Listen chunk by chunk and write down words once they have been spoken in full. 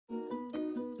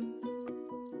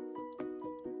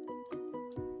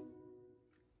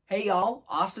Hey y'all,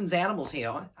 Austin's Animals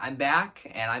here. I'm back,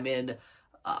 and I'm in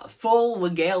full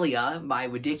regalia, my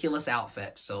ridiculous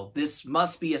outfit. So this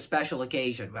must be a special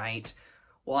occasion, right?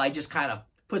 Well, I just kind of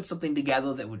put something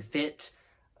together that would fit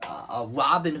a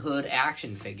Robin Hood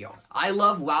action figure. I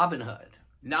love Robin Hood.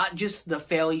 Not just the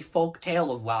fairy folk tale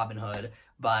of Robin Hood,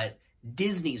 but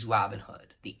Disney's Robin Hood,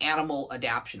 the animal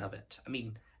adaptation of it. I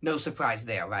mean, no surprise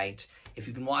there, right? If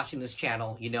you've been watching this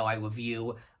channel, you know I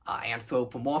review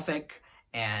anthropomorphic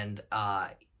and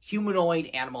humanoid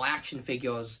animal action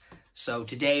figures. So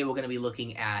today we're going to be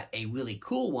looking at a really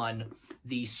cool one,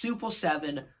 the Super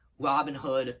 7 Robin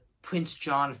Hood Prince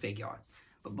John figure.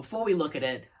 But before we look at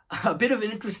it, a bit of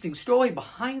an interesting story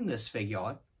behind this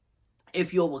figure.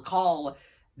 If you'll recall,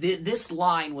 this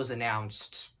line was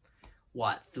announced,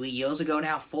 what, 3 years ago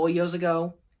now? 4 years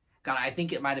ago? God, I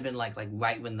think it might have been like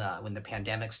right when the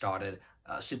pandemic started.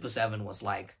 Super 7 was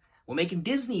like, we're making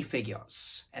Disney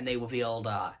figures, and they revealed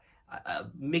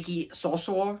Mickey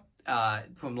Sorcerer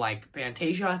from like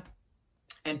Fantasia,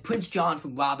 and Prince John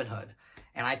from Robin Hood.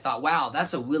 And I thought, wow,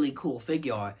 that's a really cool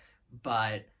figure,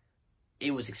 but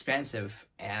it was expensive,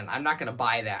 and I'm not going to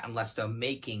buy that unless they're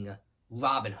making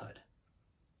Robin Hood.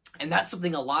 And that's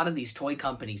something a lot of these toy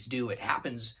companies do. It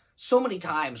happens so many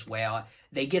times where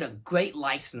they get a great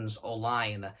license or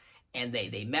line, and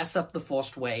they mess up the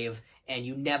first wave, and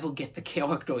you never get the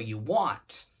character you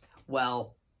want.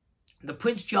 Well, the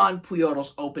Prince John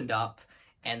pre-orders opened up,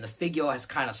 and the figure has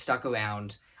kind of stuck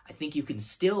around. I think you can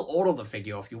still order the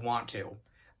figure if you want to.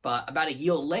 But about a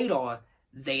year later,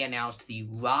 they announced the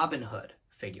Robin Hood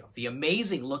figure, the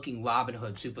amazing-looking Robin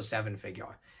Hood Super 7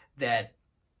 figure, that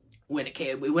when it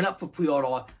came, it went up for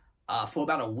pre-order for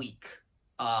about a week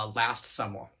last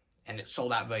summer, and it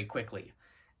sold out very quickly.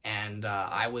 And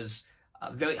I was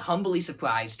very humbly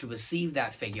surprised to receive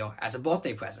that figure as a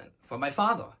birthday present from my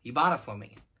father. He bought it for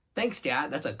me. Thanks, Dad.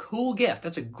 That's a cool gift.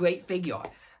 That's a great figure.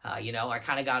 You know, I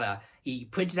kind of got he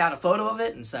printed out a photo of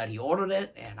it and said he ordered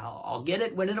it, and I'll get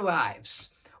it when it arrives.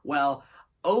 Well,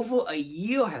 over a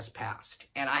year has passed,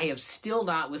 and I have still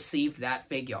not received that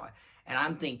figure. And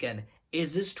I'm thinking,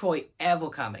 is this toy ever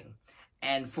coming?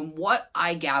 And from what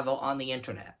I gather on the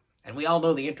internet, and we all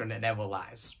know the internet never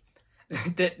lies,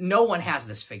 that no one has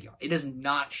this figure. It is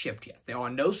not shipped yet. There are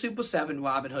no Super 7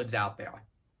 Robin Hoods out there.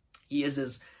 He is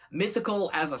as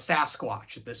mythical as a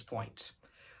Sasquatch at this point.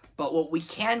 But what we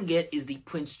can get is the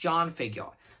Prince John figure.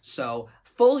 So,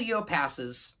 full year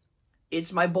passes,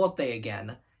 it's my birthday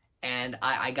again, and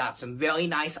I got some very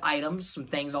nice items, some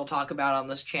things I'll talk about on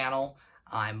this channel.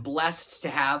 I'm blessed to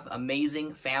have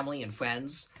amazing family and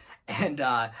friends. And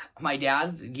my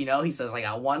dad, you know, he says, I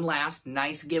got one last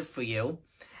nice gift for you.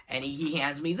 And he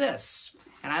hands me this.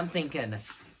 And I'm thinking,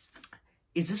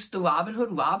 is this the Robin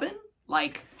Hood Robin?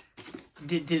 Like,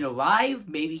 did it arrive?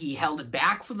 Maybe he held it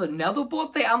back for another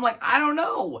birthday? I'm like, I don't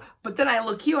know. But then I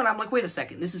look here and I'm like, wait a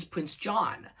second, this is Prince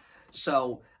John.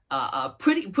 So,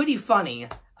 pretty funny,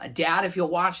 Dad, if you're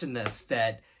watching this,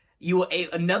 that you were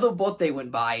another birthday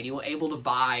went by and you were able to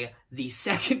buy the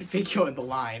second figure in the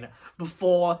line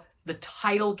before the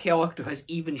title character has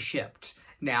even shipped.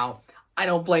 Now, I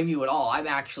don't blame you at all. I'm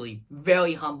actually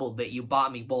very humbled that you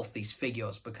bought me both these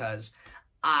figures, because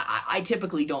I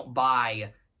typically don't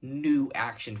buy new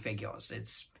action figures.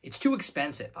 It's too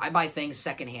expensive. I buy things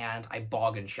secondhand. I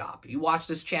bargain shop. If you watch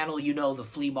this channel, you know the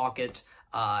flea market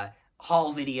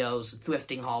haul videos,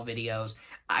 thrifting haul videos.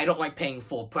 I don't like paying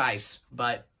full price,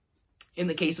 but in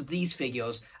the case of these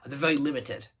figures, they're very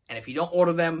limited. And if you don't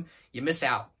order them, you miss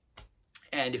out.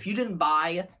 And if you didn't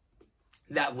buy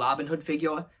that Robin Hood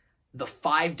figure the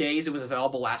 5 days it was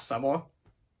available last summer,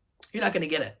 you're not going to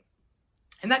get it.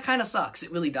 And that kind of sucks.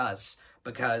 It really does.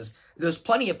 Because there's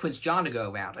plenty of Prince John to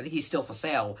go around. I think he's still for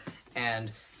sale.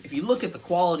 And if you look at the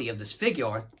quality of this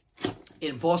figure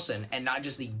in person, and not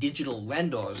just the digital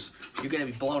renders, you're going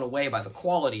to be blown away by the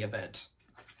quality of it.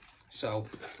 So,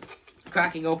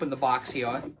 cracking open the box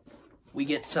here, we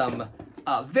get some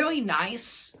very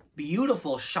nice,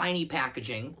 beautiful, shiny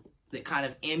packaging that kind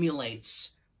of emulates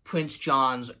Prince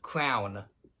John's crown.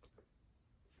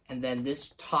 And then this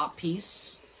top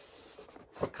piece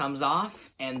comes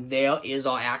off, and there is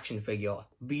our action figure.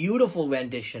 Beautiful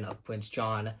rendition of Prince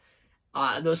John.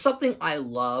 There's something I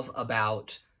love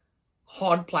about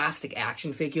hard plastic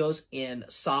action figures in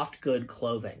soft good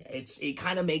clothing. It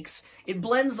kind of makes, it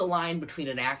blends the line between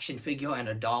an action figure and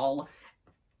a doll,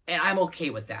 and I'm okay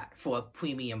with that for a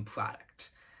premium product.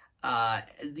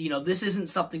 You know, this isn't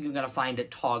something you're going to find at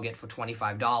Target for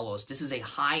 $25. This is a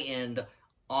high-end,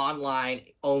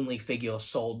 online-only figure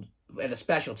sold at a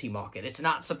specialty market. It's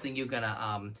not something you're going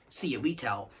to see at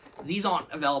retail. These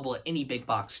aren't available at any big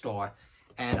box store.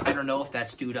 And I don't know if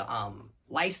that's due to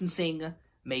licensing,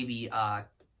 maybe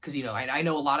because, you know, I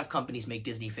know a lot of companies make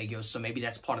Disney figures, so maybe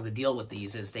that's part of the deal with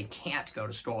these, is they can't go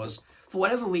to stores. For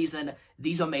whatever reason,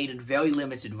 these are made in very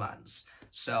limited runs.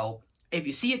 So if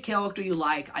you see a character you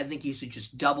like, I think you should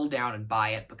just double down and buy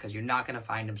it, because you're not going to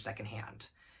find them secondhand.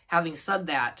 Having said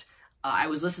that, I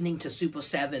was listening to Super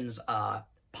 7's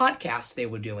podcast they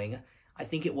were doing. I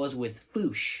think it was with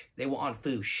Foosh. They were on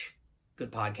Foosh.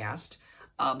 Good podcast.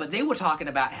 But they were talking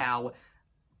about how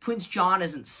Prince John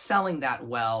isn't selling that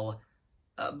well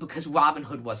because Robin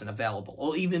Hood wasn't available.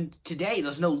 Or even today,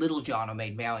 there's no Little John or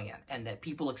Maid Marian, and that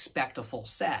people expect a full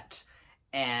set.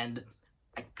 And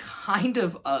I kind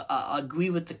of agree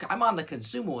with I'm on the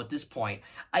consumer at this point.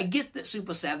 I get that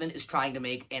Super 7 is trying to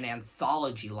make an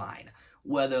anthology line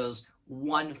where there's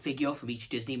one figure from each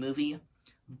Disney movie,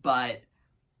 but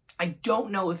I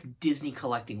don't know if Disney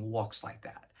collecting works like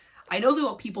that. I know there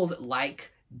are people that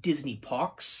like Disney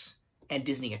parks and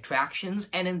Disney attractions,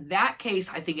 and in that case,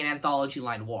 I think an anthology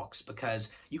line works, because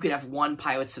you could have one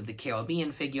Pirates of the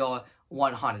Caribbean figure,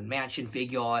 one Haunted Mansion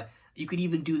figure. You could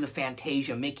even do the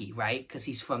Fantasia Mickey, right? Because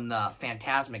he's from the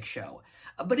Fantasmic show.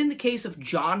 But in the case of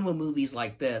genre movies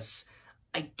like this,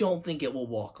 I don't think it will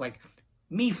work. Like,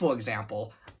 me, for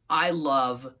example, I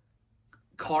love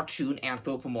cartoon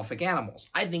anthropomorphic animals.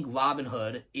 I think Robin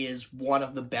Hood is one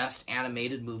of the best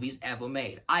animated movies ever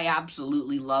made. I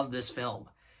absolutely love this film.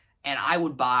 And I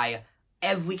would buy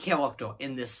every character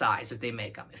in this size if they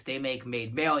make them. If they make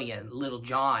Maid Marian, Little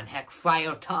John, heck,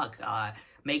 Friar Tuck,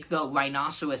 make the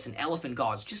rhinoceros and elephant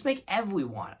guards, just make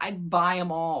everyone. I'd buy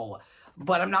them all.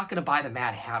 But I'm not going to buy the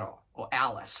Mad Hatter or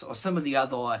Alice or some of the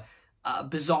other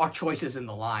bizarre choices in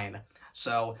the line.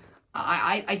 So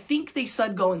I think they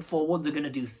said going forward they're going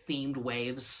to do themed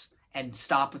waves and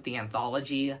stop with the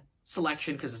anthology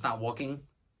selection because it's not working.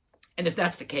 And if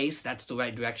that's the case, that's the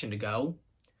right direction to go.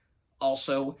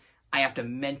 Also, I have to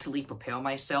mentally prepare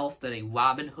myself that a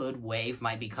Robin Hood wave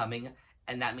might be coming,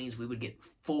 and that means we would get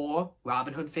 4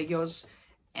 Robin Hood figures,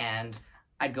 and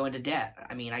I'd go into debt.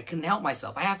 I mean, I couldn't help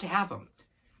myself. I have to have them.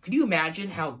 Could you imagine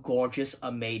how gorgeous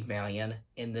a Maid Marian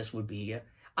in this would be?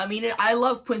 I mean, I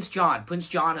love Prince John. Prince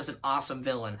John is an awesome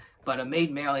villain, but a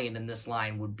Maid Marian in this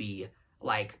line would be,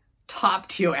 like,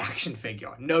 top-tier action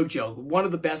figure. No joke. One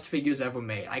of the best figures ever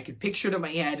made. I could picture it in my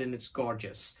head, and it's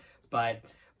gorgeous. But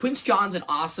Prince John's an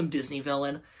awesome Disney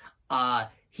villain.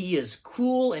 He is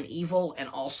cruel and evil, and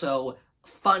also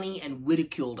funny and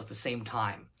ridiculed at the same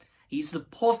time. He's the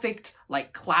perfect,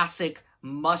 like, classic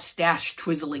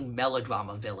mustache-twizzling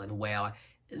melodrama villain, where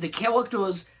the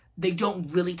characters, they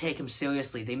don't really take him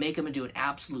seriously. They make him into an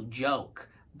absolute joke,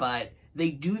 but they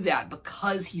do that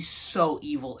because he's so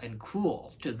evil and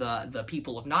cruel to the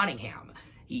people of Nottingham.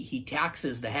 He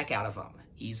taxes the heck out of them.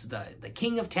 He's the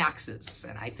king of taxes,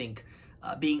 and I think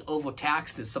being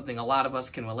overtaxed is something a lot of us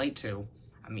can relate to.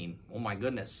 I mean, oh my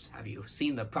goodness, have you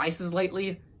seen the prices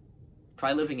lately?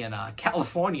 Try living in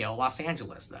California or Los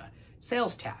Angeles. The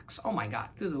sales tax, oh my god,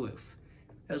 through the roof.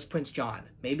 That was Prince John.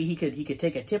 Maybe he could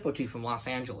take a tip or two from Los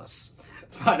Angeles.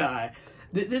 But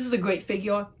this is a great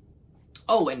figure.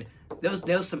 Oh, and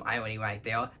there's some irony right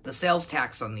there. The sales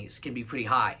tax on these can be pretty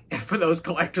high for those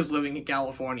collectors living in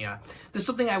California. There's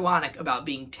something ironic about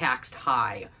being taxed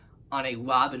high on a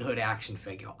Robin Hood action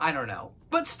figure. I don't know.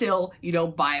 But still, you know,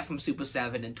 buy it from Super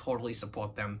 7 and totally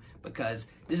support them, because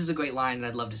this is a great line and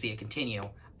I'd love to see it continue.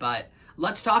 But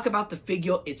let's talk about the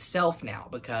figure itself now,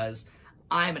 because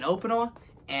I'm an opener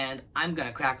and I'm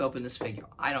gonna crack open this figure.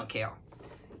 I don't care.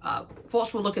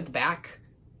 First, we'll look at the back.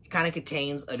 It kind of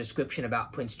contains a description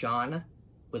about Prince John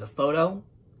with a photo,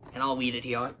 and I'll read it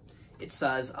here. It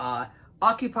says,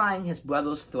 occupying his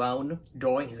brother's throne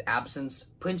during his absence,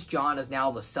 Prince John is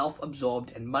now the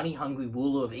self-absorbed and money-hungry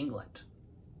ruler of England.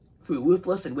 Through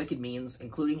ruthless and wicked means,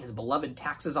 including his beloved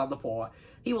taxes on the poor,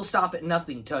 he will stop at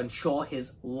nothing to ensure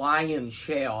his lion's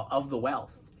share of the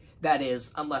wealth. That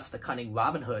is, unless the cunning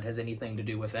Robin Hood has anything to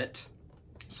do with it.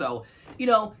 So, you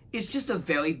know, it's just a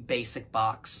very basic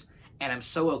box, and I'm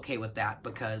so okay with that,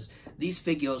 because these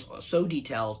figures are so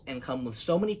detailed and come with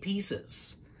so many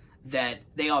pieces that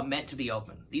they are meant to be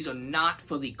open. These are not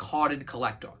for the carded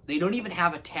collector. They don't even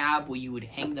have a tab where you would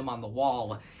hang them on the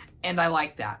wall, and I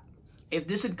like that. If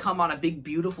this had come on a big,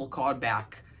 beautiful card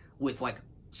back with, like,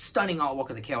 stunning artwork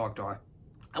of the character,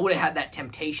 I would have had that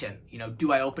temptation. You know,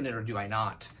 do I open it or do I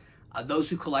not? Those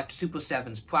who collect Super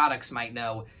 7's products might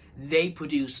know they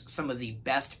produce some of the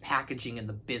best packaging in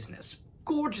the business.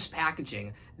 Gorgeous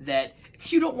packaging that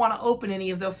you don't want to open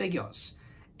any of their figures.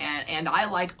 And I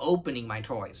like opening my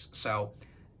toys. So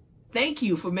thank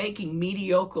you for making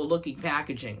mediocre-looking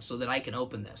packaging so that I can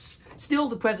open this. Still,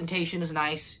 the presentation is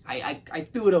nice. I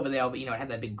threw it over there, but, you know, it had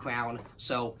that big crown.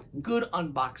 So, good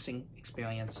unboxing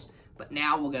experience. But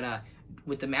now we're going to,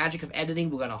 with the magic of editing,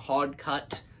 we're going to hard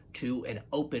cut to an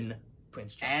open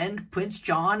Prince John. And Prince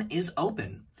John is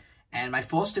open. And my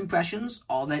first impressions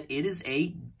are that it is a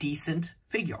decent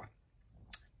figure.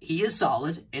 He is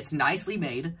solid. It's nicely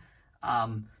made.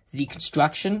 The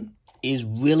construction is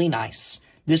really nice.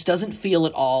 This doesn't feel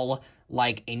at all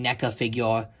like a NECA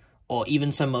figure, or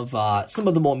even some of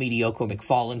the more mediocre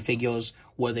McFarlane figures,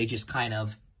 where they just kind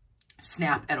of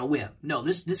snap at a whim. No,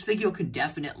 this figure can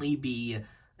definitely be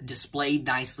displayed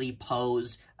nicely,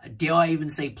 posed, dare I even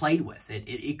say played with.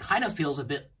 It kind of feels a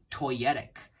bit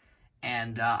toyetic.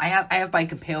 And I have by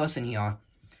comparison here,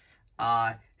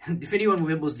 if anyone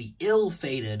remembers the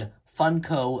ill-fated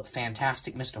Funko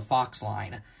Fantastic Mr. Fox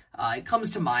line, it comes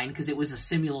to mind because it was a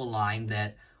similar line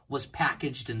that was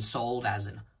packaged and sold as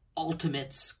an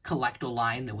Ultimates collector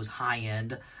line that was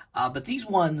high-end. But these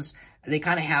ones, they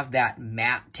kind of have that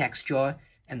matte texture,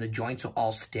 and the joints are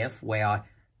all stiff, where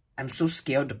I'm so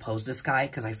scared to pose this guy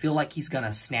because I feel like he's going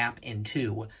to snap in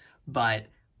two. But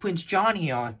Prince John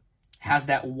here has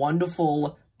that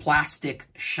wonderful plastic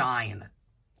shine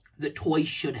that toys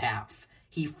should have.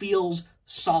 He feels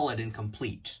solid and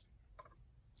complete.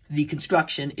 The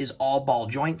construction is all ball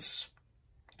joints,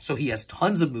 so he has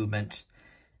tons of movement,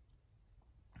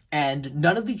 and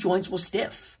none of the joints were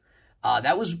stiff.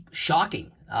 That was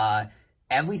shocking.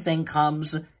 Everything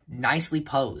comes nicely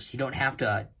posed. You don't have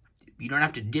to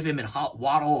dip him in hot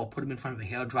water or put him in front of a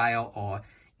hairdryer or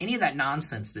any of that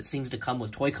nonsense that seems to come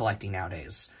with toy collecting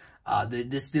nowadays.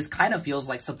 This kind of feels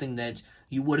like something that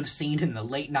you would have seen in the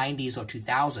late 90s or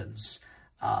 2000s,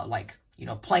 like, you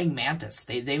know, Playing Mantis.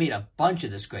 They made a bunch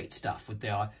of this great stuff with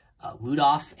their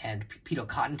Rudolph and Peter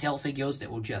Cottontail figures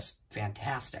that were just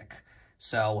fantastic.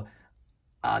 So,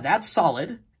 that's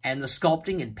solid, and the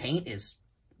sculpting and paint is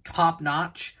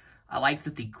top-notch. I like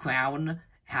that the crown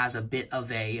has a bit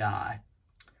of a,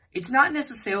 it's not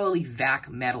necessarily vac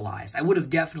metallized. I would have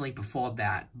definitely preferred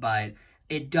that, but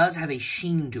it does have a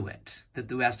sheen to it that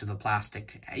the rest of the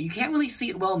plastic. You can't really see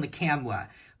it well in the camera,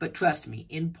 but trust me,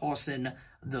 in person,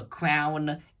 the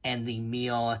crown and the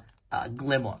mirror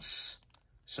glimmers.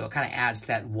 So it kind of adds to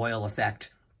that royal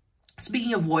effect.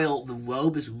 Speaking of royal, the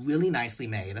robe is really nicely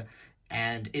made,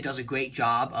 and it does a great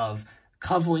job of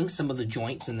covering some of the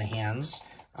joints in the hands.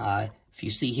 If you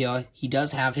see here, he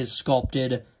does have his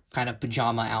sculpted kind of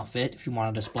pajama outfit, if you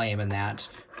want to display him in that.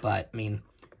 But, I mean,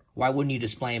 why wouldn't you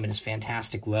display him in his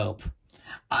fantastic robe?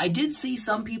 I did see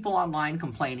some people online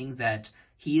complaining that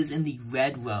he is in the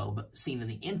red robe seen in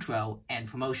the intro and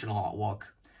promotional artwork,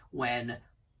 when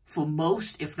for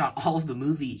most, if not all of the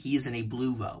movie, he is in a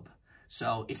blue robe.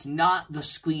 So it's not the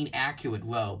screen-accurate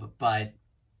robe, but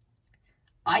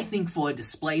I think for a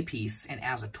display piece and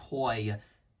as a toy,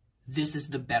 this is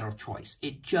the better choice.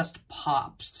 It just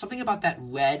pops. Something about that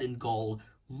red and gold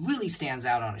really stands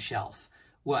out on a shelf,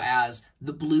 whereas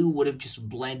the blue would have just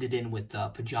blended in with the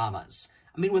pajamas.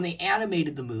 I mean, when they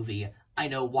animated the movie, I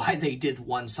know why they did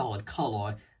one solid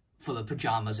color for the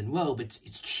pajamas and robe. It's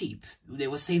cheap. They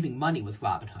were saving money with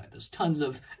Robin Hood. There's tons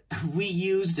of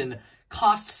reused and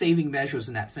cost-saving measures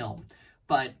in that film.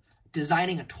 But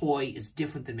designing a toy is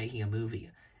different than making a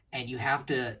movie. And you have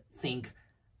to think,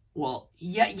 well,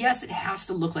 yes, it has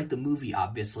to look like the movie,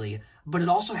 obviously, but it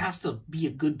also has to be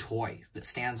a good toy that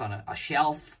stands on a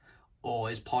shelf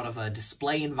or is part of a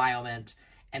display environment.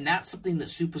 And that's something that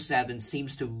Super 7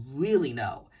 seems to really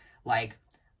know. Like,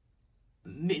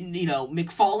 you know,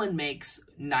 McFarlane makes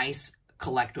nice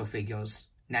collector figures.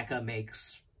 NECA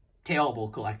makes terrible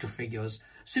collector figures.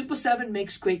 Super 7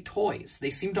 makes great toys. They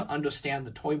seem to understand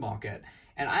the toy market.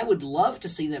 And I would love to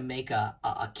see them make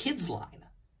a kids line.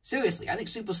 Seriously, I think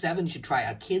Super 7 should try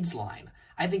a kids line.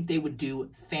 I think they would do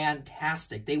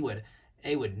fantastic. They would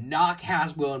knock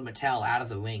Hasbro and Mattel out of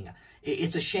the ring.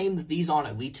 It's a shame that these aren't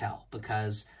at retail,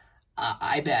 because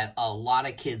I bet a lot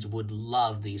of kids would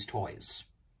love these toys.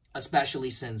 Especially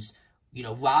since, you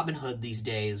know, Robin Hood these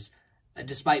days,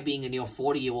 despite being a near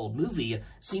 40-year-old movie,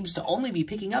 seems to only be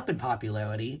picking up in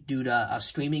popularity due to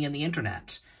streaming and the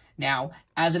internet. Now,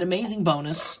 as an amazing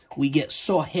bonus, we get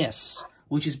 7’s,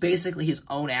 which is basically his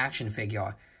own action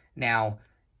figure. Now,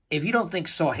 if you don't think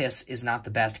 7’s is not the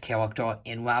best character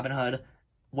in Robin Hood,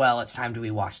 well, it's time to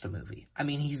rewatch the movie. I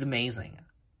mean, he's amazing.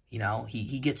 You know,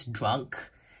 he gets drunk.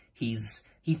 He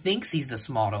thinks he's the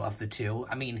smarter of the two.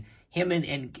 I mean, him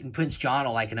and Prince John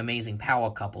are like an amazing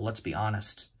power couple, let's be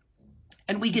honest.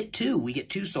 And we get two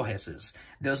 7’s.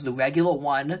 There's the regular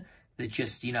one That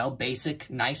just, you know, basic,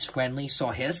 nice, friendly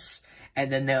Sir-Hiss.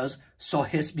 And then there's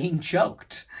Sir-Hiss being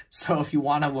choked. So if you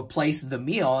want to replace the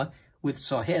meal with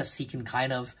Sir-Hiss, he can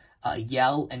kind of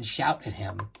yell and shout at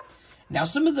him. Now,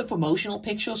 some of the promotional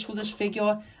pictures for this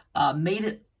figure made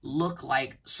it look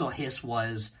like Sir-Hiss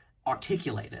was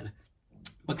articulated,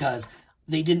 because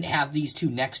they didn't have these two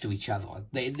next to each other.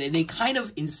 They kind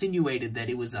of insinuated that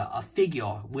it was a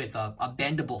figure with a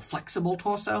bendable, flexible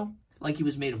torso, like he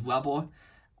was made of rubber.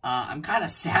 I'm kind of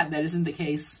sad that isn't the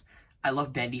case. I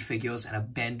love bendy figures, and a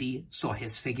bendy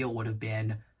Sir-Hiss figure would have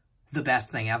been the best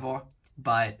thing ever.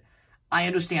 But I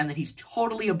understand that he's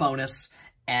totally a bonus,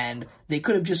 and they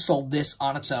could have just sold this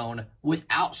on its own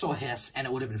without Sir-Hiss, and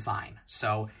it would have been fine.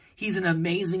 So he's an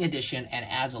amazing addition and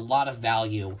adds a lot of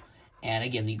value. And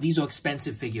again, these are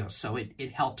expensive figures, so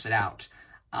it helps it out.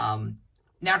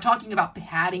 Now, talking about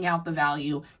padding out the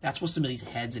value, that's where some of these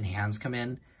heads and hands come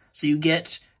in. So you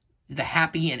get the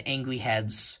happy and angry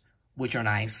heads, which are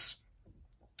nice.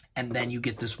 And then you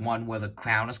get this one where the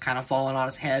crown is kind of falling on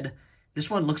his head. This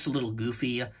one looks a little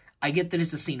goofy. I get that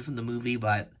it's a scene from the movie,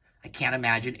 but I can't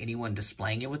imagine anyone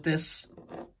displaying it with this.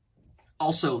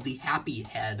 Also, the happy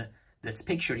head that's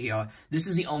pictured here, this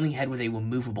is the only head with a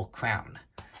removable crown.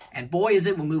 And boy, is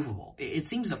it removable. It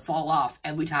seems to fall off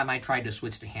every time I try to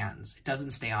switch to hands. It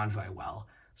doesn't stay on very well.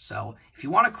 So, if you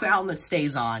want a crown that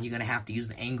stays on, you're going to have to use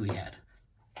the angry head.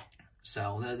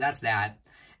 So, that's that.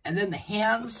 And then the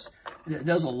hands,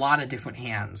 there's a lot of different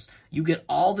hands. You get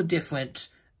all the different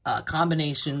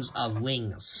combinations of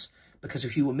wings. Because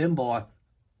if you remember,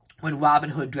 when Robin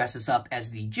Hood dresses up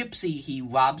as the gypsy, he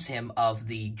robs him of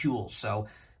the jewels. So,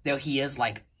 there he is,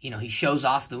 like, you know, he shows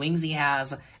off the wings he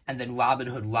has, and then Robin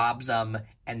Hood robs them,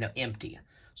 and they're empty.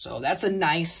 So that's a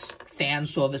nice fan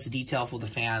service detail for the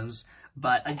fans,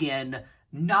 but again,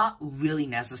 not really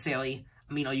necessary.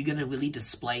 I mean, are you going to really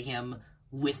display him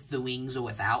with the wings or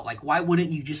without? Like, why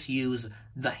wouldn't you just use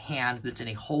the hand that's in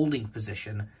a holding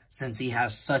position, since he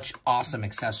has such awesome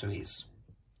accessories?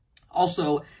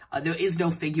 Also, there is no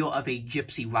figure of a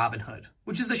gypsy Robin Hood,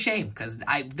 which is a shame, because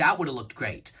that would have looked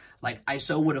great. Like, I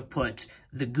so would have put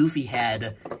the goofy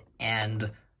head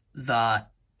and the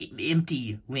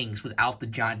empty wings without the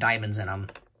giant diamonds in them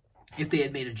if they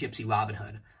had made a gypsy Robin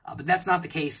Hood. But that's not the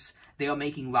case. They are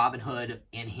making Robin Hood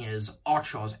in his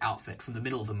archer's outfit from the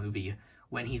middle of the movie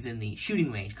when he's in the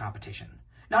shooting range competition.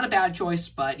 Not a bad choice,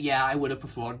 but yeah, I would have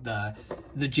preferred the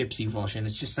gypsy version.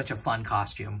 It's just such a fun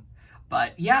costume.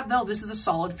 But yeah, no, this is a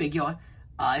solid figure.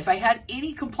 If I had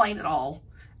any complaint at all,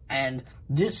 and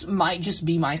this might just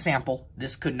be my sample,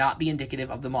 this could not be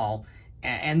indicative of them all.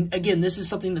 And again, this is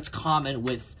something that's common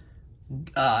with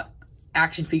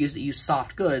action figures that use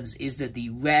soft goods, is that the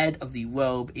red of the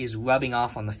robe is rubbing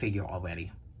off on the figure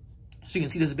already. So you can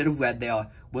see there's a bit of red there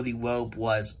where the robe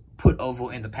was put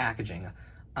over in the packaging.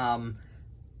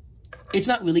 It's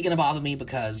not really going to bother me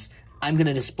because I'm going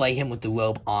to display him with the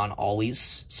robe on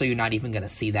always, so you're not even going to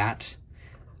see that.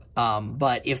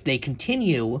 But if they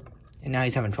continue, and now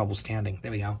he's having trouble standing,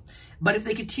 there we go. But if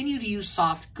they continue to use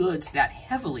soft goods that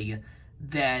heavily,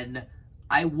 then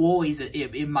I worry that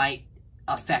it might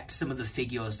affect some of the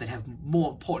figures that have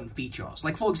more important features.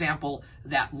 Like, for example,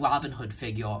 that Robin Hood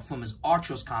figure from his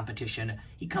Archer's competition,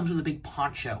 he comes with a big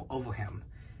poncho over him.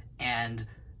 And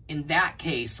in that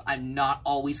case, I'm not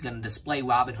always going to display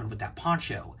Robin Hood with that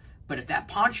poncho. But if that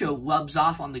poncho rubs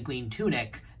off on the green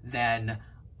tunic, then,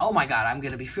 oh my god, I'm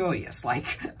going to be furious.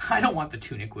 Like, I don't want the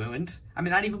tunic ruined. I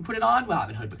mean, I'd even put it on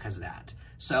Robin Hood because of that.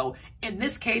 So, in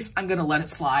this case, I'm going to let it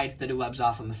slide that it rubs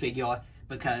off on the figure,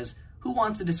 because who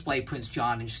wants to display Prince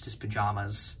John in just his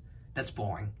pajamas? That's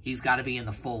boring. He's got to be in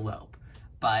the full robe.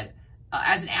 But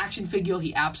as an action figure,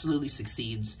 he absolutely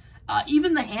succeeds.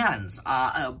 Even the hands.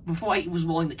 Before I was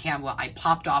rolling the camera, I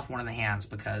popped off one of the hands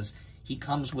because he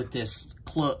comes with this,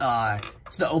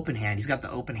 it's the open hand. He's got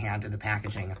the open hand in the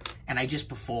packaging. And I just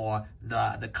prefer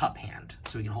the cup hand,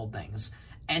 so he can hold things.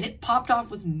 And it popped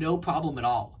off with no problem at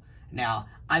all. Now,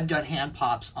 I've done hand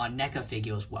pops on NECA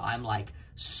figures where I'm like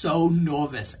so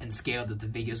nervous and scared that the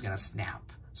figure's gonna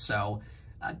snap. So,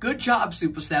 good job,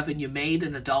 Super 7. You made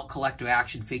an adult collector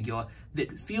action figure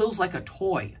that feels like a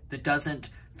toy, that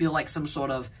doesn't feel like some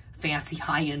sort of fancy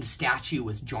high-end statue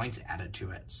with joints added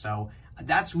to it. So,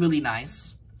 that's really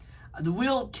nice. The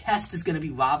real test is going to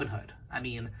be Robin Hood. I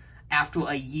mean, after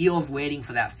a year of waiting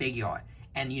for that figure,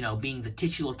 and, you know, being the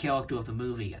titular character of the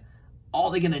movie,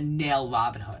 are they going to nail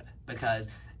Robin Hood? Because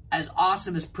as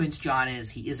awesome as Prince John is,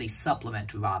 he is a supplement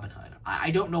to Robin Hood.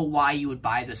 I don't know why you would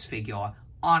buy this figure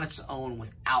on its own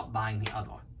without buying the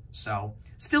other. So,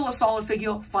 still a solid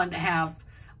figure, fun to have.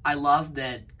 I love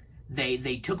that they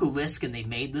took a risk and they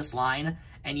made this line,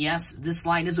 And yes, this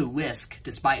line is a risk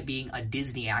despite being a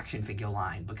Disney action figure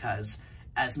line, because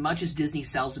as much as Disney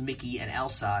sells Mickey and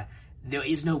Elsa, there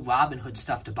is no Robin Hood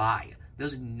stuff to buy.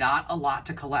 There's not a lot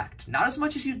to collect. Not as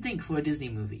much as you'd think for a Disney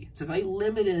movie. It's a very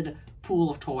limited pool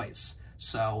of toys.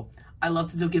 So I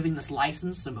love that they're giving this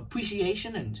license some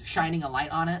appreciation and shining a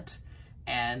light on it.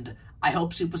 And I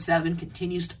hope Super 7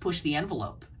 continues to push the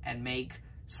envelope and make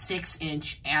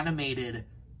 6-inch animated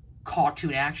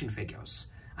cartoon action figures.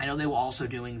 I know they were also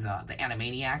doing the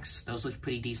Animaniacs. Those looked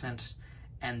pretty decent.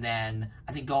 And then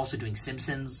I think they're also doing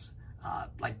Simpsons,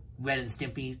 like Red and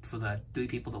Stimpy for the 3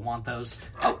 people that want those.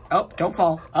 Oh, don't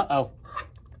fall. Uh-oh.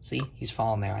 See, he's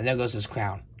falling there. There goes his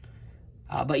crown.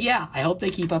 But yeah, I hope they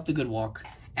keep up the good work.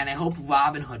 And I hope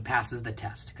Robin Hood passes the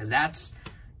test, because that's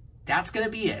going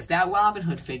to be it. If that Robin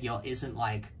Hood figure isn't,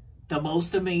 like, the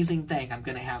most amazing thing, I'm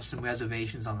going to have some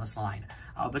reservations on this line.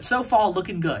 But so far,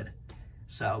 looking good.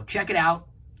 So check it out.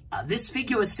 This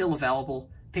figure is still available.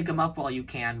 Pick him up while you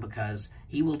can, because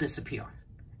he will disappear.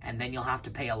 And then you'll have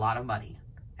to pay a lot of money,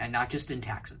 and not just in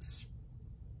taxes.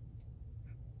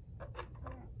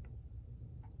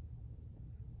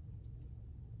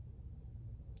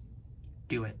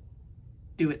 Do it.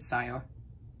 Do it, sire.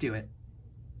 Do it.